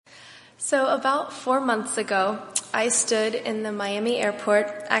So about 4 months ago, I stood in the Miami airport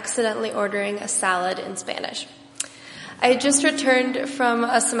accidentally ordering a salad in Spanish. I had just returned from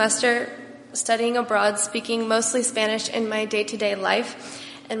a semester studying abroad, speaking mostly Spanish in my day-to-day life,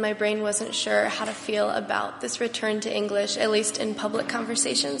 and my brain wasn't sure how to feel about this return to English, at least in public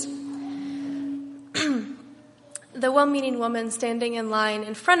conversations. The well-meaning woman standing in line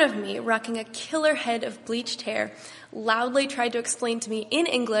in front of me, rocking a killer head of bleached hair, loudly tried to explain to me in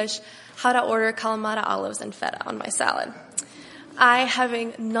English how to order calamata olives and feta on my salad. I,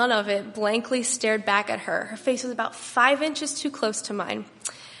 having none of it, blankly stared back at her. Her face was about 5 inches too close to mine.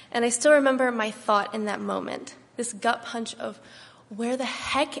 And I still remember my thought in that moment, this gut punch of, where the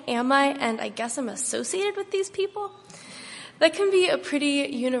heck am I? And I guess I'm associated with these people? That can be a pretty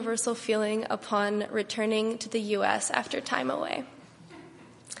universal feeling upon returning to the U.S. after time away.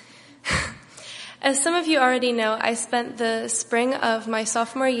 As some of you already know, I spent the spring of my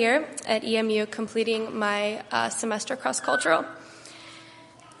sophomore year at EMU completing my semester cross-cultural.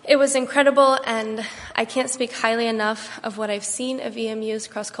 It was incredible, and I can't speak highly enough of what I've seen of EMU's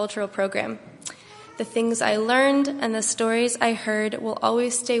cross-cultural program. The things I learned and the stories I heard will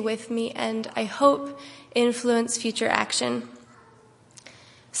always stay with me and, I hope, influence future action.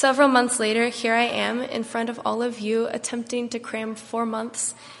 Several months later, here I am in front of all of you attempting to cram 4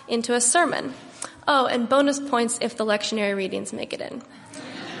 months into a sermon. Oh, and bonus points if the lectionary readings make it in.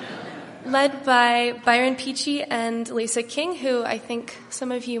 Led by Byron Peachy and Lisa King, who I think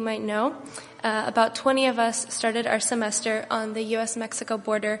some of you might know, about 20 of us started our semester on the U.S.-Mexico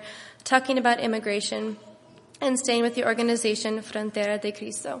border talking about immigration and staying with the organization Frontera de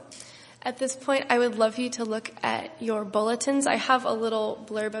Cristo. At this point, I would love you to look at your bulletins. I have a little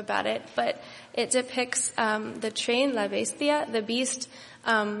blurb about it, but it depicts the train, La Bestia, the beast,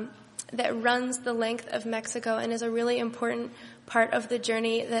 that runs the length of Mexico and is a really important part of the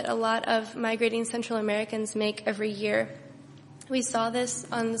journey that a lot of migrating Central Americans make every year. We saw this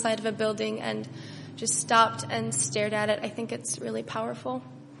on the side of a building and just stopped and stared at it. I think it's really powerful.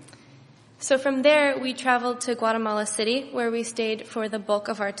 So from there, we traveled to Guatemala City, where we stayed for the bulk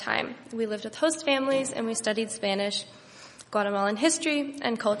of our time. We lived with host families, and we studied Spanish, Guatemalan history,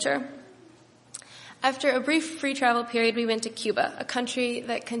 and culture. After a brief free travel period, we went to Cuba, a country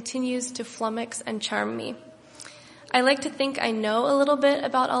that continues to flummox and charm me. I like to think I know a little bit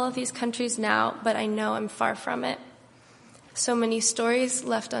about all of these countries now, but I know I'm far from it. So many stories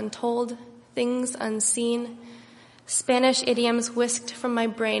left untold, things unseen, Spanish idioms whisked from my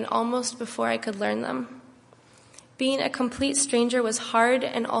brain almost before I could learn them. Being a complete stranger was hard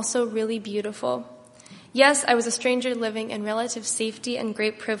and also really beautiful. Yes, I was a stranger living in relative safety and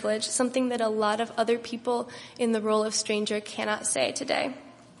great privilege, something that a lot of other people in the role of stranger cannot say today.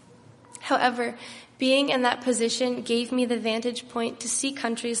 However, being in that position gave me the vantage point to see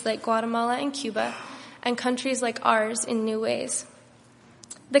countries like Guatemala and Cuba and countries like ours in new ways.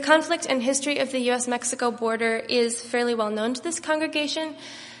 The conflict and history of the U.S.-Mexico border is fairly well known to this congregation,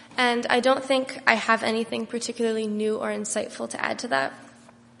 and I don't think I have anything particularly new or insightful to add to that.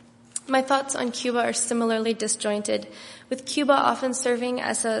 My thoughts on Cuba are similarly disjointed, with Cuba often serving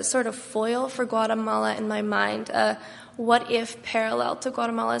as a sort of foil for Guatemala in my mind, a what-if parallel to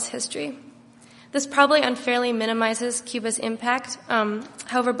Guatemala's history. This probably unfairly minimizes Cuba's impact.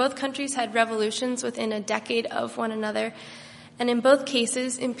 However, both countries had revolutions within a decade of one another, and in both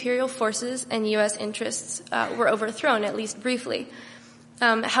cases, imperial forces and U.S. interests were overthrown, at least briefly.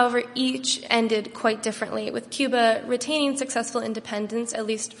 However, each ended quite differently, with Cuba retaining successful independence, at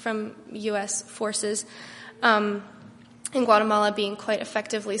least from U.S. forces, and Guatemala being quite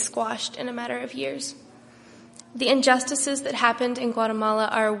effectively squashed in a matter of years. The injustices that happened in Guatemala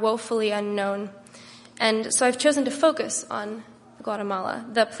are woefully unknown, and so I've chosen to focus on Guatemala,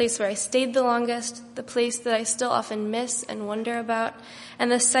 the place where I stayed the longest, the place that I still often miss and wonder about,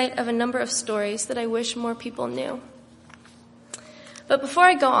 and the site of a number of stories that I wish more people knew. But before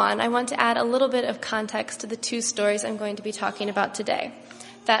I go on, I want to add a little bit of context to the 2 stories I'm going to be talking about today,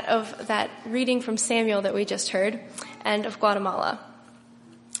 that of that reading from Samuel that we just heard, and of Guatemala.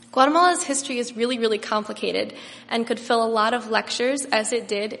 Guatemala's history is really, really complicated and could fill a lot of lectures, as it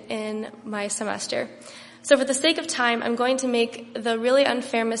did in my semester. So for the sake of time, I'm going to make the really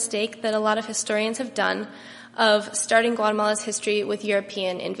unfair mistake that a lot of historians have done of starting Guatemala's history with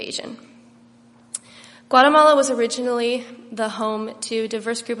European invasion. Guatemala was originally the home to a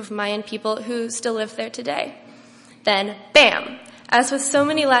diverse group of Mayan people who still live there today. Then, bam! As with so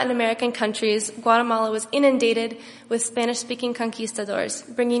many Latin American countries, Guatemala was inundated with Spanish-speaking conquistadors,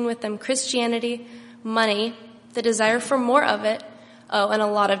 bringing with them Christianity, money, the desire for more of it, and a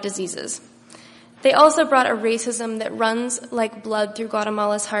lot of diseases. They also brought a racism that runs like blood through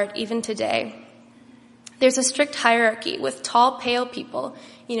Guatemala's heart even today. There's a strict hierarchy with tall, pale people,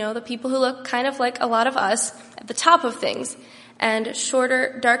 the people who look kind of like a lot of us at the top of things, and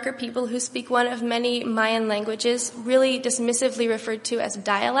shorter, darker people who speak one of many Mayan languages, really dismissively referred to as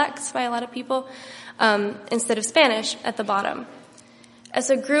dialects by a lot of people, instead of Spanish at the bottom. As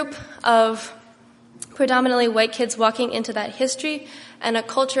a group of predominantly white kids walking into that history and a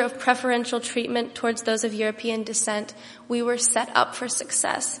culture of preferential treatment towards those of European descent, we were set up for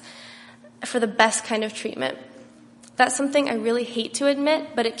success, for the best kind of treatment. That's something I really hate to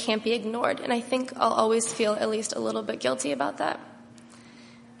admit, but it can't be ignored, and I think I'll always feel at least a little bit guilty about that.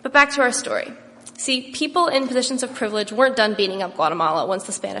 But back to our story. See, people in positions of privilege weren't done beating up Guatemala once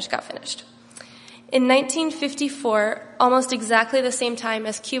the Spanish got finished. In 1954, almost exactly the same time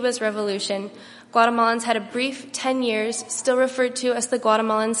as Cuba's revolution, Guatemalans had a brief 10 years, still referred to as the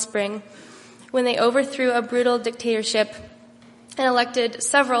Guatemalan Spring, when they overthrew a brutal dictatorship and elected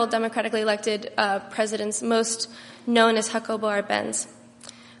several democratically elected presidents, most known as Jacobo Arbenz.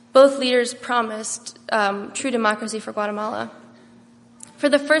 Both leaders promised true democracy for Guatemala. For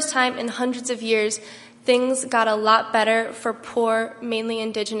the first time in hundreds of years, things got a lot better for poor, mainly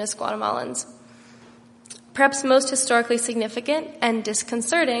indigenous Guatemalans. Perhaps most historically significant and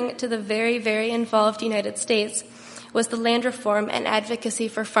disconcerting to the very, very involved United States was the land reform and advocacy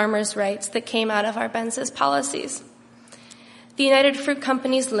for farmers' rights that came out of Arbenz's policies. The United Fruit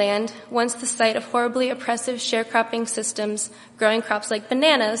Company's land, once the site of horribly oppressive sharecropping systems growing crops like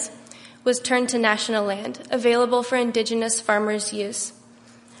bananas, was turned to national land, available for indigenous farmers' use.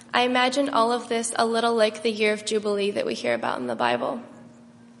 I imagine all of this a little like the year of Jubilee that we hear about in the Bible.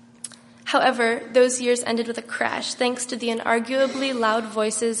 However, those years ended with a crash thanks to the inarguably loud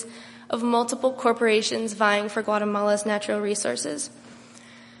voices of multiple corporations vying for Guatemala's natural resources.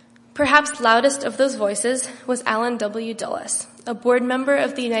 Perhaps loudest of those voices was Allen W. Dulles, a board member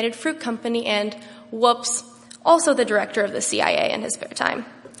of the United Fruit Company and, whoops, also the director of the CIA in his spare time.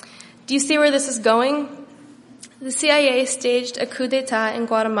 Do you see where this is going? The CIA staged a coup d'etat in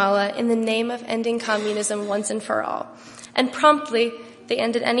Guatemala in the name of ending communism once and for all, and promptly they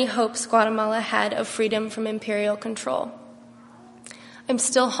ended any hopes Guatemala had of freedom from imperial control. I'm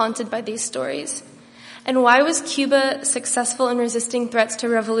still haunted by these stories. And why was Cuba successful in resisting threats to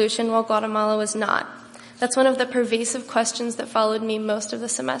revolution while Guatemala was not? That's one of the pervasive questions that followed me most of the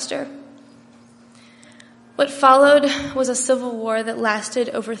semester. What followed was a civil war that lasted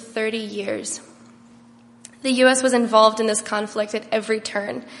over 30 years. The U.S. was involved in this conflict at every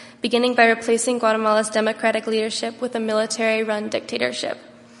turn, beginning by replacing Guatemala's democratic leadership with a military-run dictatorship.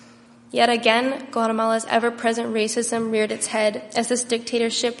 Yet again, Guatemala's ever-present racism reared its head as this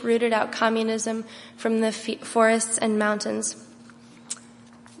dictatorship rooted out communism from the forests and mountains.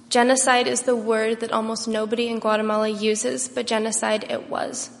 Genocide is the word that almost nobody in Guatemala uses, but genocide it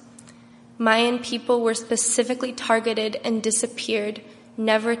was. Mayan people were specifically targeted and disappeared,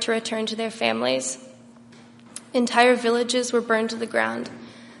 never to return to their families. Entire villages were burned to the ground,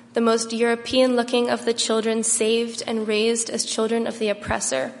 the most European-looking of the children saved and raised as children of the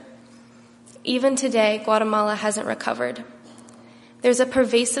oppressor. Even today, Guatemala hasn't recovered. There's a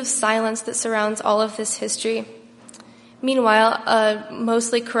pervasive silence that surrounds all of this history. Meanwhile, a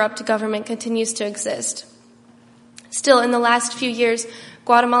mostly corrupt government continues to exist. Still, in the last few years,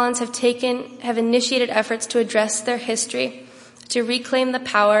 Guatemalans have initiated efforts to address their history, to reclaim the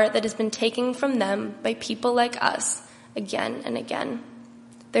power that has been taken from them by people like us again and again.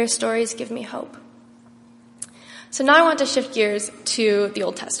 Their stories give me hope. So now I want to shift gears to the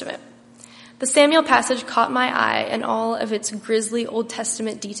Old Testament. The Samuel passage caught my eye in all of its grisly Old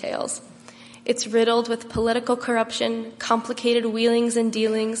Testament details. It's riddled with political corruption, complicated wheelings and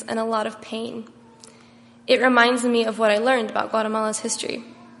dealings, and a lot of pain. It reminds me of what I learned about Guatemala's history.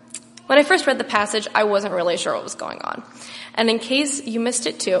 When I first read the passage, I wasn't really sure what was going on. And in case you missed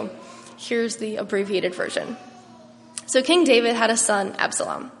it too, here's the abbreviated version. So King David had a son,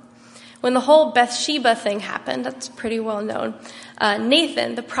 Absalom. When the whole Bathsheba thing happened, that's pretty well known,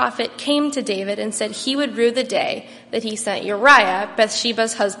 Nathan, the prophet, came to David and said he would rue the day that he sent Uriah,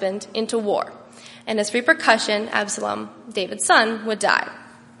 Bathsheba's husband, into war. And as repercussion, Absalom, David's son, would die.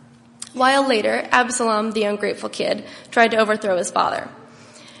 While later, Absalom, the ungrateful kid, tried to overthrow his father.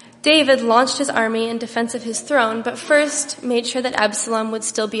 David launched his army in defense of his throne, but first made sure that Absalom would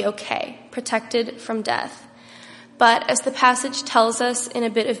still be okay, protected from death. But as the passage tells us in a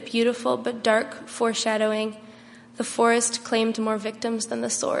bit of beautiful but dark foreshadowing, the forest claimed more victims than the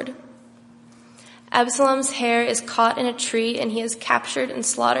sword. Absalom's hair is caught in a tree and he is captured and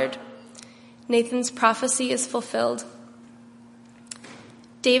slaughtered. Nathan's prophecy is fulfilled.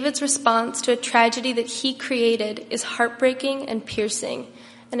 David's response to a tragedy that he created is heartbreaking and piercing,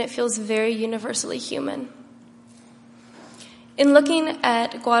 and it feels very universally human. In looking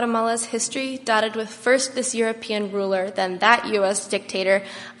at Guatemala's history, dotted with first this European ruler, then that U.S. dictator,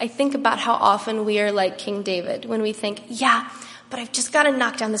 I think about how often we are like King David when we think, yeah, but I've just got to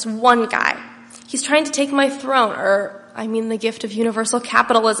knock down this one guy. He's trying to take my throne, the gift of universal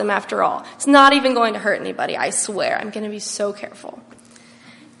capitalism after all. It's not even going to hurt anybody, I swear. I'm going to be so careful.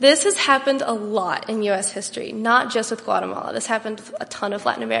 This has happened a lot in U.S. history, not just with Guatemala. This happened with a ton of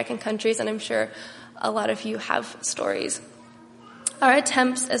Latin American countries, and I'm sure a lot of you have stories. Our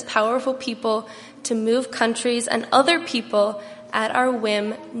attempts as powerful people to move countries and other people at our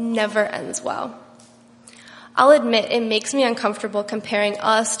whim never ends well. I'll admit it makes me uncomfortable comparing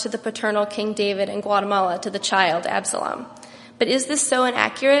us to the paternal King David in Guatemala to the child Absalom. But is this so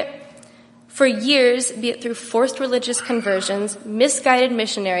inaccurate? For years, be it through forced religious conversions, misguided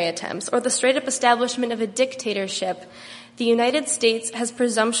missionary attempts, or the straight-up establishment of a dictatorship, the United States has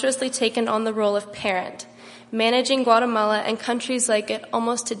presumptuously taken on the role of parent, managing Guatemala and countries like it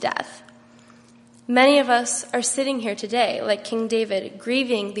almost to death. Many of us are sitting here today, like King David,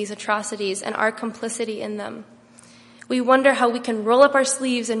 grieving these atrocities and our complicity in them. We wonder how we can roll up our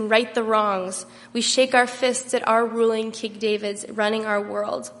sleeves and right the wrongs. We shake our fists at our ruling King Davids running our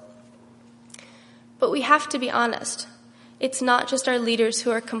world. But we have to be honest. It's not just our leaders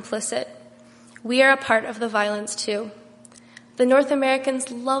who are complicit. We are a part of the violence too. The North Americans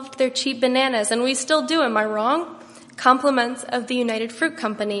loved their cheap bananas, and we still do, am I wrong? Compliments of the United Fruit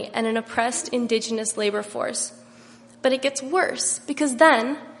Company and an oppressed indigenous labor force. But it gets worse, because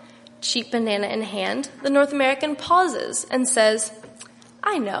then, cheap banana in hand, the North American pauses and says,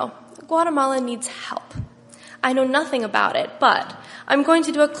 I know, Guatemala needs help. I know nothing about it, but I'm going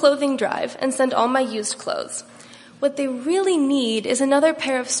to do a clothing drive and send all my used clothes. What they really need is another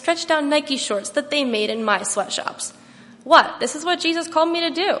pair of stretched-out Nike shorts that they made in my sweatshops. What? This is what Jesus called me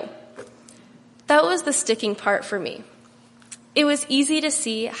to do. That was the sticking part for me. It was easy to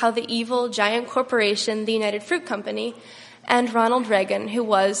see how the evil giant corporation, the United Fruit Company, and Ronald Reagan, who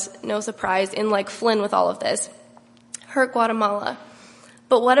was, no surprise, in like Flynn with all of this, hurt Guatemala.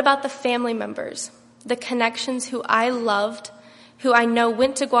 But what about the family members, the connections who I loved, who I know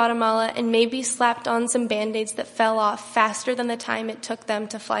went to Guatemala and maybe slapped on some Band-Aids that fell off faster than the time it took them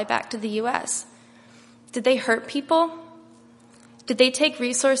to fly back to the U.S.? Did they hurt people? Did they take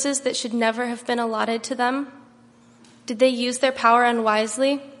resources that should never have been allotted to them? Did they use their power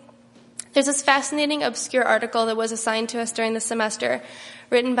unwisely? There's this fascinating, obscure article that was assigned to us during the semester,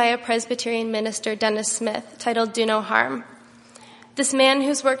 written by a Presbyterian minister, Dennis Smith, titled Do No Harm. This man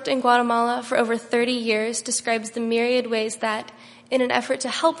who's worked in Guatemala for over 30 years describes the myriad ways that, in an effort to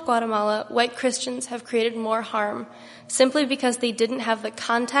help Guatemala, white Christians have created more harm, simply because they didn't have the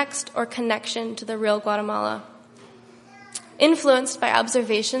context or connection to the real Guatemala. Influenced by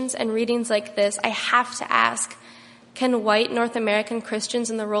observations and readings like this, I have to ask, can white North American Christians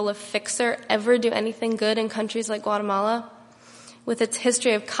in the role of fixer ever do anything good in countries like Guatemala? With its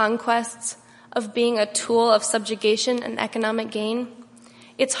history of conquests, of being a tool of subjugation and economic gain?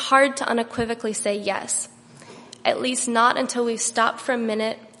 It's hard to unequivocally say yes, at least not until we've stopped for a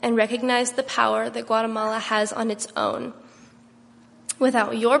minute and recognized the power that Guatemala has on its own,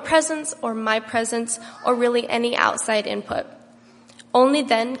 without your presence or my presence or really any outside input. Only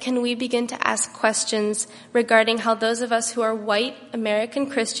then can we begin to ask questions regarding how those of us who are white American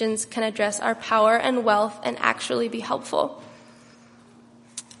Christians can address our power and wealth and actually be helpful.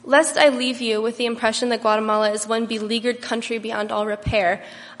 Lest I leave you with the impression that Guatemala is one beleaguered country beyond all repair,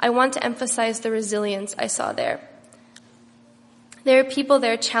 I want to emphasize the resilience I saw there. There are people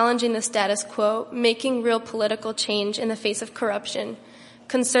there challenging the status quo, making real political change in the face of corruption,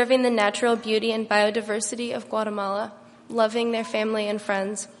 conserving the natural beauty and biodiversity of Guatemala, loving their family and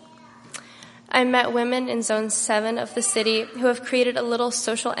friends. I met women in Zone 7 of the city who have created a little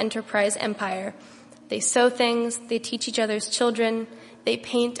social enterprise empire. They sew things, they teach each other's children, they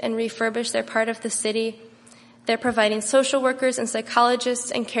paint and refurbish their part of the city. They're providing social workers and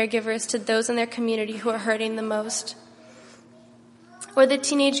psychologists and caregivers to those in their community who are hurting the most. Or the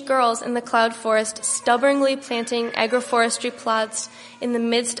teenage girls in the cloud forest stubbornly planting agroforestry plots in the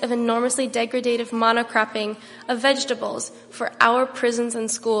midst of enormously degradative monocropping of vegetables for our prisons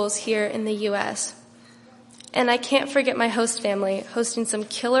and schools here in the U.S. And I can't forget my host family hosting some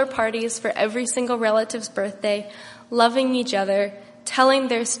killer parties for every single relative's birthday, loving each other, telling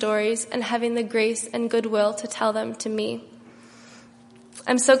their stories, and having the grace and goodwill to tell them to me.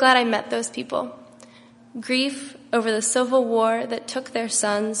 I'm so glad I met those people. Grief over the civil war that took their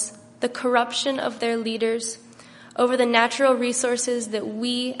sons, the corruption of their leaders, over the natural resources that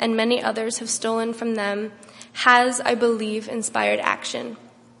we and many others have stolen from them has, I believe, inspired action.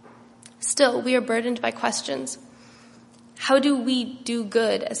 Still, we are burdened by questions. How do we do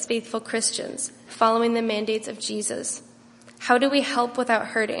good as faithful Christians, following the mandates of Jesus? How do we help without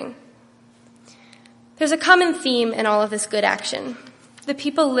hurting? There's a common theme in all of this good action. The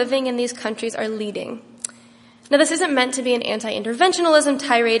people living in these countries are leading. Now, this isn't meant to be an anti-interventionalism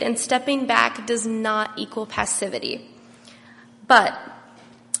tirade, and stepping back does not equal passivity. But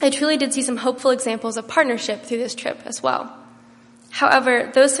I truly did see some hopeful examples of partnership through this trip as well. However,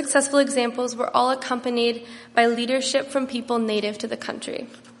 those successful examples were all accompanied by leadership from people native to the country.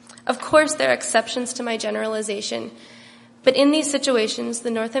 Of course, there are exceptions to my generalization, but in these situations, the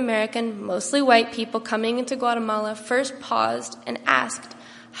North American, mostly white people coming into Guatemala first paused and asked,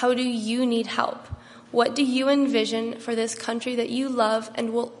 how do you need help? What do you envision for this country that you love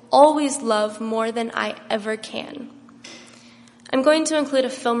and will always love more than I ever can? I'm going to include a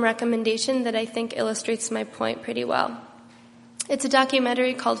film recommendation that I think illustrates my point pretty well. It's a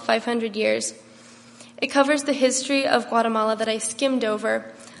documentary called 500 Years. It covers the history of Guatemala that I skimmed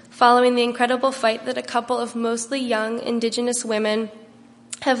over, following the incredible fight that a couple of mostly young indigenous women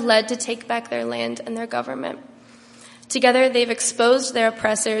have led to take back their land and their government. Together, they've exposed their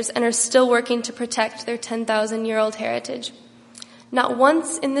oppressors and are still working to protect their 10,000-year-old heritage. Not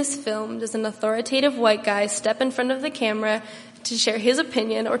once in this film does an authoritative white guy step in front of the camera to share his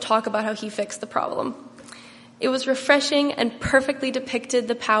opinion or talk about how he fixed the problem. It was refreshing and perfectly depicted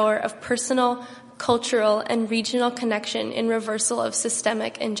the power of personal, cultural, and regional connection in reversal of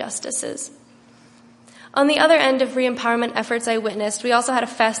systemic injustices. On the other end of re-empowerment efforts I witnessed, we also had a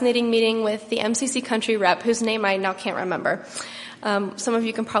fascinating meeting with the MCC country rep, whose name I now can't remember. Some of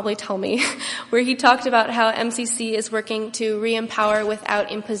you can probably tell me, where he talked about how MCC is working to re-empower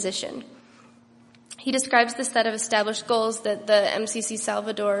without imposition. He describes the set of established goals that the MCC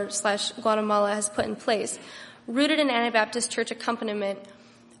Salvador/Guatemala has put in place, rooted in Anabaptist church accompaniment,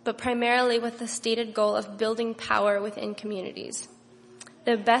 but primarily with the stated goal of building power within communities.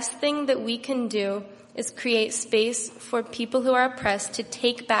 The best thing that we can do is create space for people who are oppressed to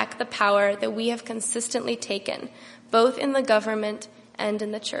take back the power that we have consistently taken, both in the government and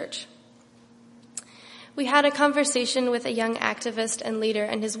in the church. We had a conversation with a young activist and leader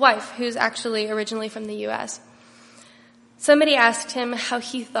and his wife, who's actually originally from the U.S. Somebody asked him how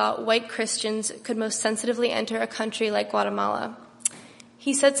he thought white Christians could most sensitively enter a country like Guatemala.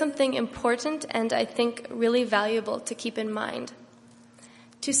 He said something important and I think really valuable to keep in mind.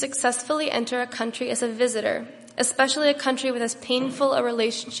 To successfully enter a country as a visitor, especially a country with as painful a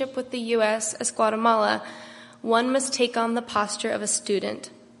relationship with the U.S. as Guatemala, one must take on the posture of a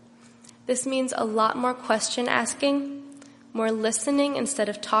student. This means a lot more question asking, more listening instead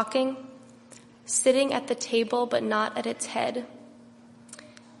of talking, sitting at the table but not at its head.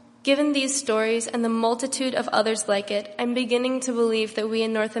 Given these stories and the multitude of others like it, I'm beginning to believe that we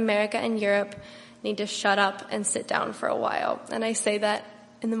in North America and Europe need to shut up and sit down for a while. And I say that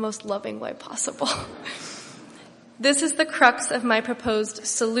in the most loving way possible. This is the crux of my proposed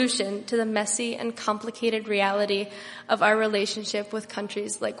solution to the messy and complicated reality of our relationship with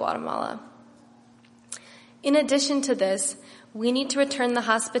countries like Guatemala. In addition to this, we need to return the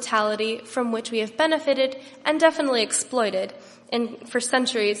hospitality from which we have benefited and definitely exploited for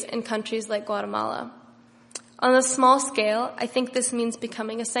centuries in countries like Guatemala. On a small scale, I think this means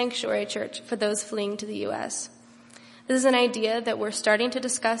becoming a sanctuary church for those fleeing to the U.S. This is an idea that we're starting to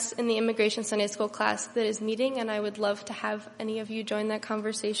discuss in the Immigration Sunday School class that is meeting, and I would love to have any of you join that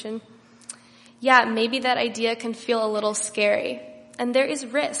conversation. Yeah, maybe that idea can feel a little scary, and there is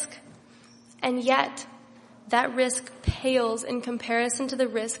risk. And yet, that risk pales in comparison to the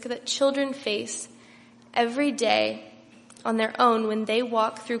risk that children face every day on their own when they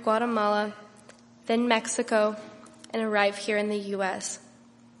walk through Guatemala, then Mexico, and arrive here in the U.S.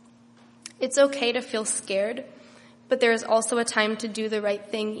 It's okay to feel scared, but there is also a time to do the right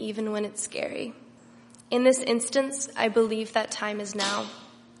thing even when it's scary. In this instance, I believe that time is now.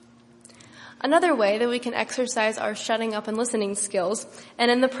 Another way that we can exercise our shutting up and listening skills, and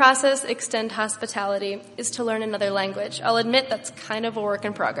in the process extend hospitality, is to learn another language. I'll admit that's kind of a work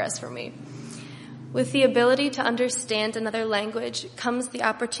in progress for me. With the ability to understand another language comes the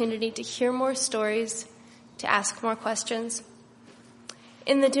opportunity to hear more stories, to ask more questions.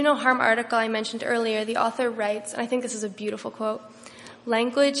 In the Do No Harm article I mentioned earlier, the author writes, and I think this is a beautiful quote,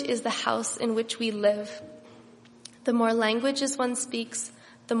 "Language is the house in which we live. The more languages one speaks,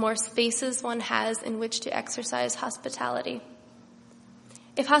 the more spaces one has in which to exercise hospitality."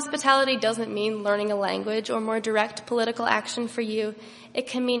 If hospitality doesn't mean learning a language or more direct political action for you, it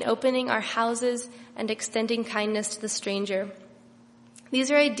can mean opening our houses and extending kindness to the stranger.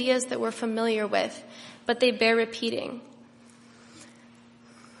 These are ideas that we're familiar with, but they bear repeating.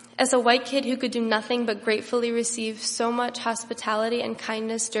 As a white kid who could do nothing but gratefully receive so much hospitality and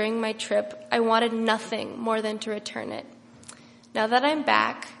kindness during my trip, I wanted nothing more than to return it. Now that I'm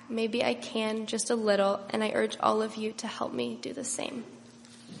back, maybe I can just a little, and I urge all of you to help me do the same.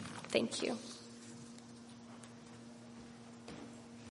 Thank you.